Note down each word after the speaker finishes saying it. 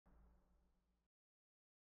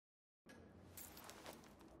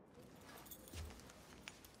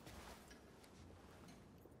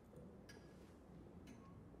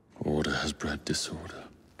has bred disorder.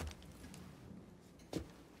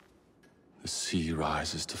 The sea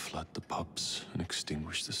rises to flood the pubs and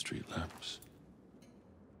extinguish the street lamps.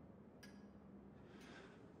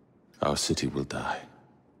 Our city will die.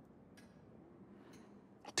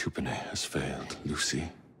 Tupene has failed. Lucy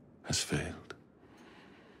has failed.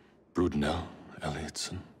 Brudnell,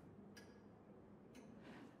 Elliotson,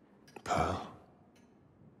 Pearl.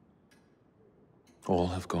 All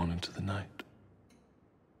have gone into the night.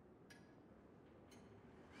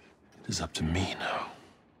 It is up to me now.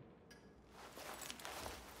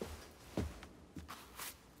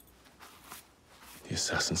 The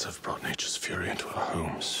assassins have brought nature's fury into our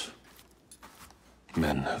homes.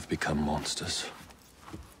 Men have become monsters,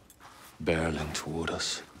 barreling toward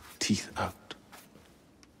us, teeth out.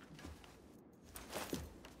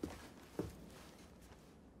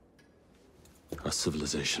 Our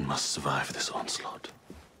civilization must survive this onslaught.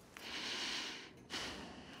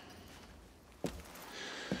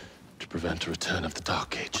 To prevent a return of the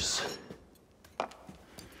Dark Ages,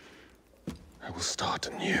 I will start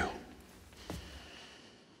anew.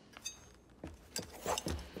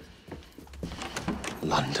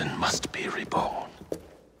 London must be reborn.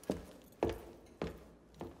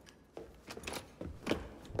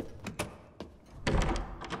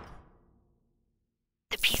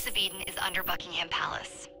 The Peace of Eden is under Buckingham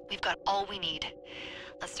Palace. We've got all we need.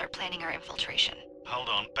 Let's start planning our infiltration. Hold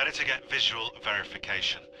on, better to get visual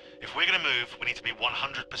verification. If we're gonna move, we need to be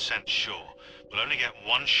 100% sure. We'll only get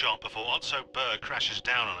one shot before Otso Berg crashes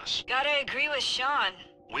down on us. Gotta agree with Sean.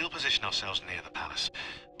 We'll position ourselves near the palace,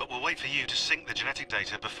 but we'll wait for you to sync the genetic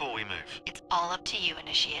data before we move. It's all up to you,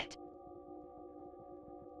 Initiate.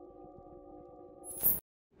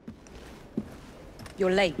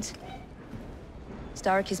 You're late.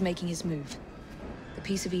 Starrick is making his move. The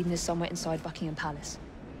Peace of Eden is somewhere inside Buckingham Palace.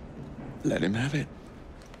 Let him have it.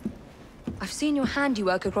 I've seen your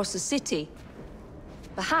handiwork across the city.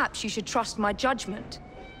 Perhaps you should trust my judgment.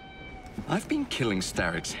 I've been killing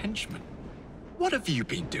Starrick's henchmen. What have you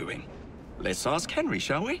been doing? Let's ask Henry,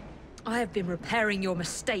 shall we? I have been repairing your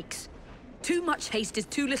mistakes. Too much haste is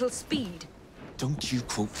too little speed. Don't you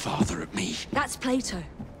quote Father at me. That's Plato.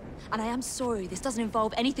 And I am sorry, this doesn't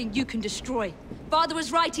involve anything you can destroy. Father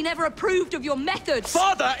was right, he never approved of your methods!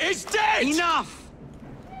 Father is dead! Enough!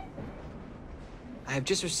 I have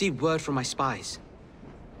just received word from my spies.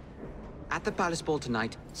 At the Palace Ball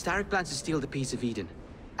tonight, Starrick plans to steal the Peace of Eden,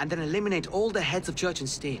 and then eliminate all the heads of church and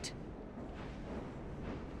state.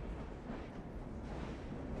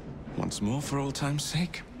 Once more for old time's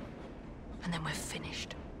sake. And then we're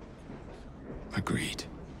finished. Agreed.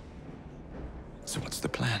 So what's the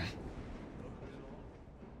plan?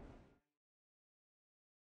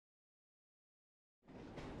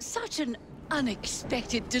 Such an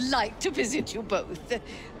unexpected delight to visit you both.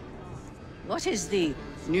 What is the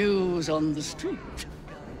news on the street?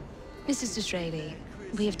 Mrs. Disraeli,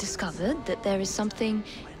 we have discovered that there is something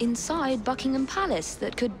inside Buckingham Palace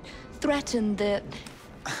that could threaten the...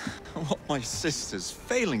 What my sister's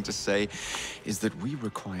failing to say is that we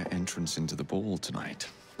require entrance into the ball tonight.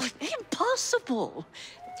 Impossible!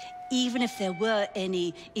 Even if there were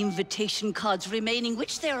any invitation cards remaining,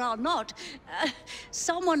 which there are not,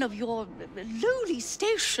 someone of your lowly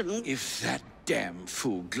station... If that damn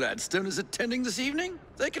fool Gladstone is attending this evening,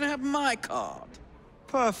 they can have my card.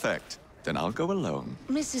 Perfect. Then I'll go alone.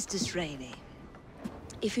 Mrs. Disraeli,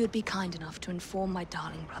 if you would be kind enough to inform my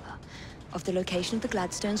darling brother of the location of the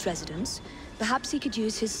Gladstones' residence, perhaps he could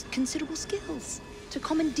use his considerable skills to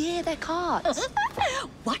commandeer their cards.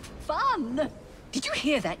 What fun! Did you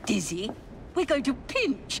hear that, Dizzy? We're going to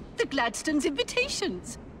pinch the Gladstones'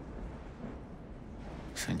 invitations.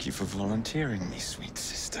 Thank you for volunteering me, sweet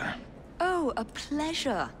sister. Oh, a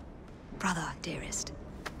pleasure, brother, dearest.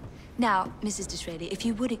 Now, Mrs. Disraeli, if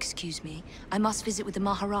you would excuse me, I must visit with the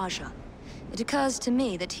Maharaja. It occurs to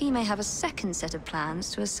me that he may have a second set of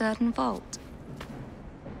plans to a certain vault.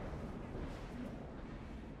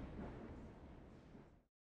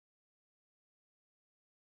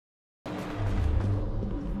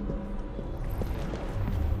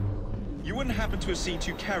 You wouldn't happen to have seen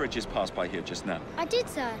two carriages pass by here just now? I did,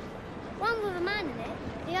 sir. One with a man in it,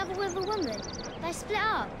 the other with a woman. They split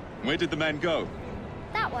up. Where did the man go?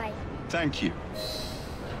 That way. Thank you.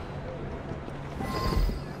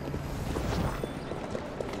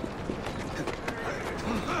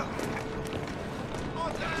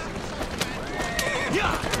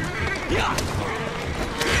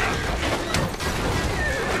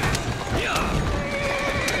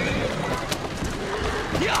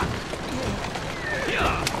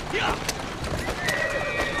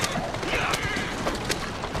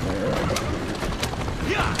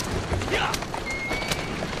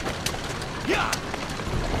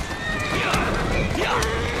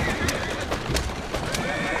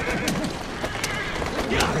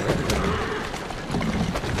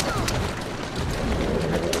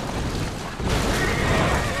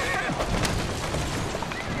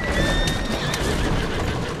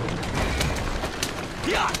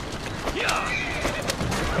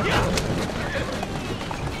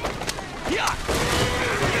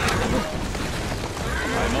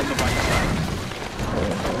 I'm on the right track.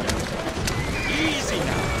 Easy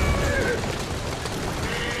now.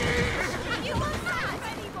 You want that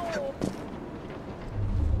anymore?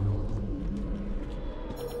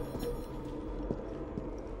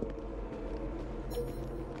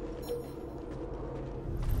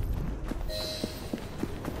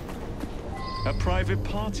 A private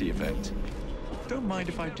party event. Don't mind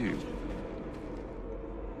if I do.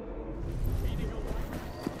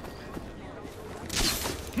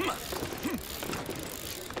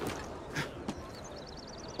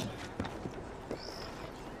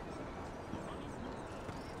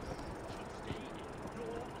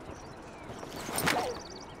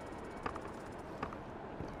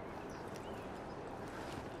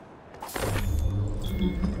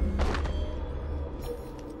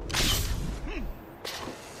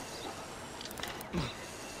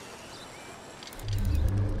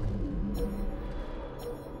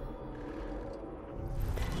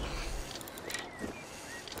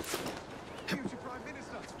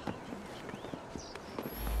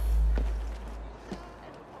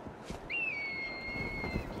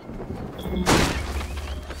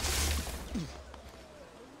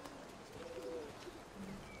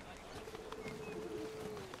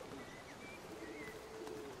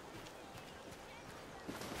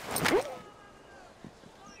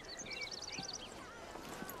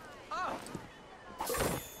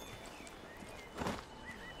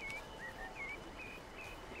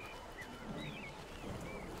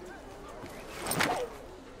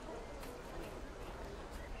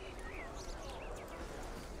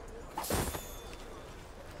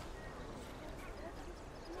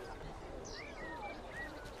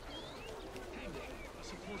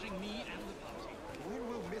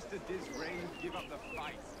 Give up the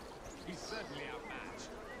fight. He's certainly outmatched.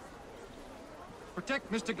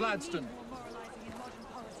 Protect Mr. Gladstone.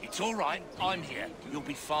 It's all right. I'm here. You'll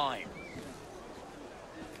be fine.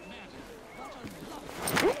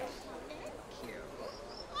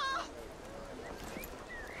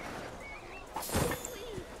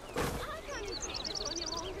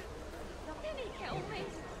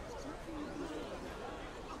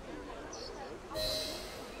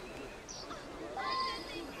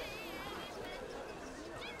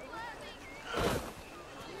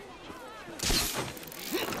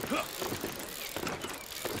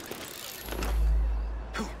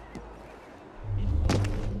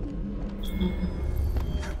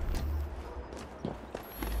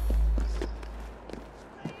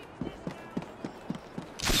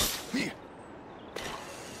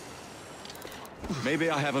 Maybe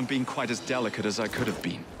I haven't been quite as delicate as I could have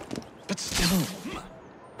been. But still...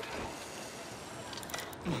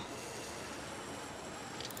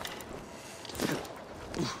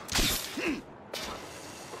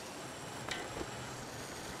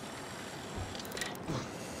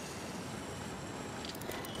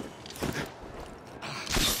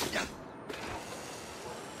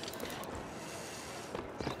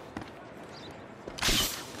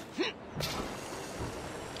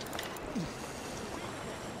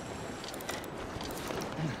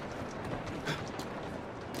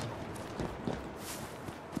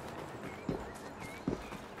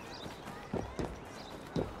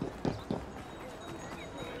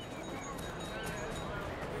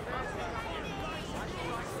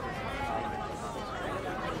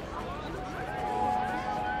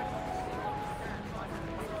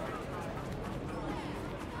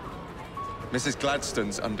 Mrs.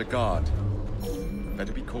 Gladstone's under guard.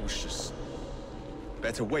 Better be cautious.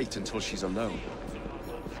 Better wait until she's alone.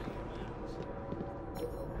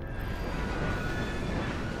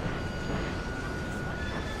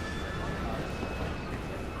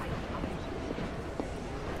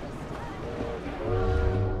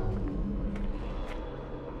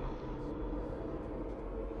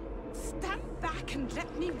 Stand back and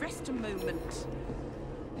let me rest a moment.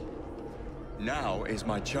 Now is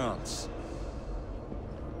my chance.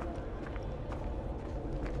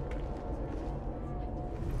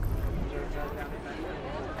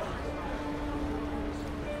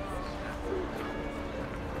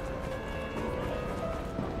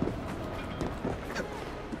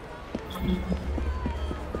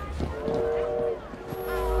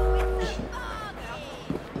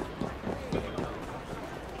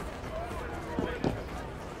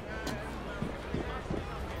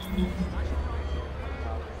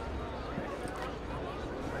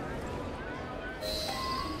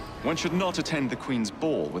 One should not attend the Queen's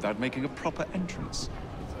ball without making a proper entrance.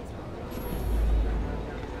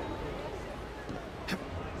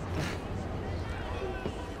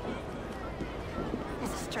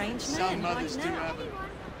 strange Some men right mothers do now. have it.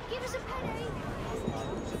 Give us a penny.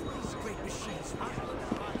 These great machines.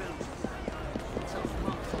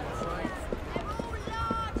 They're all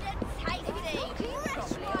large and tasty.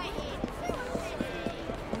 Fresh right here.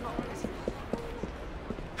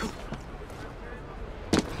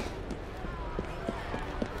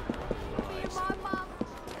 Me and my mum.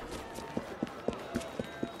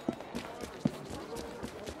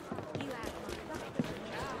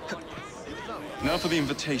 Now for the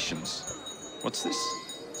invitations. What's this?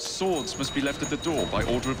 Swords must be left at the door by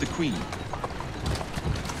order of the Queen.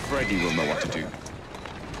 Freddy will know what to do.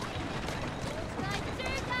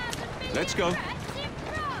 Let's go.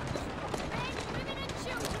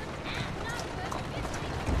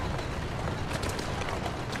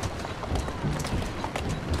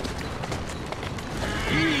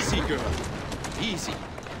 Easy, girl. Easy.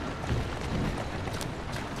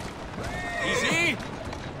 Easy!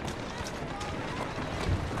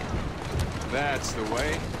 That's the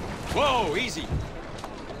way. Whoa, easy!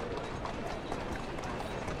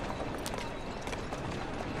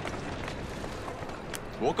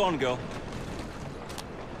 Walk on, girl.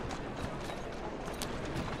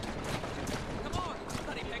 Come on,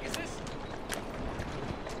 bloody Pegasus.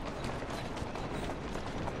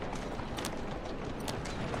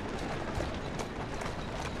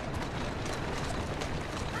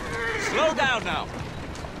 Slow down now!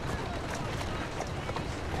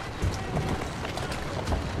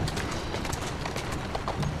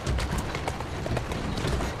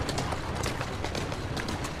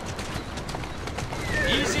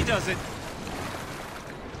 Easy does it.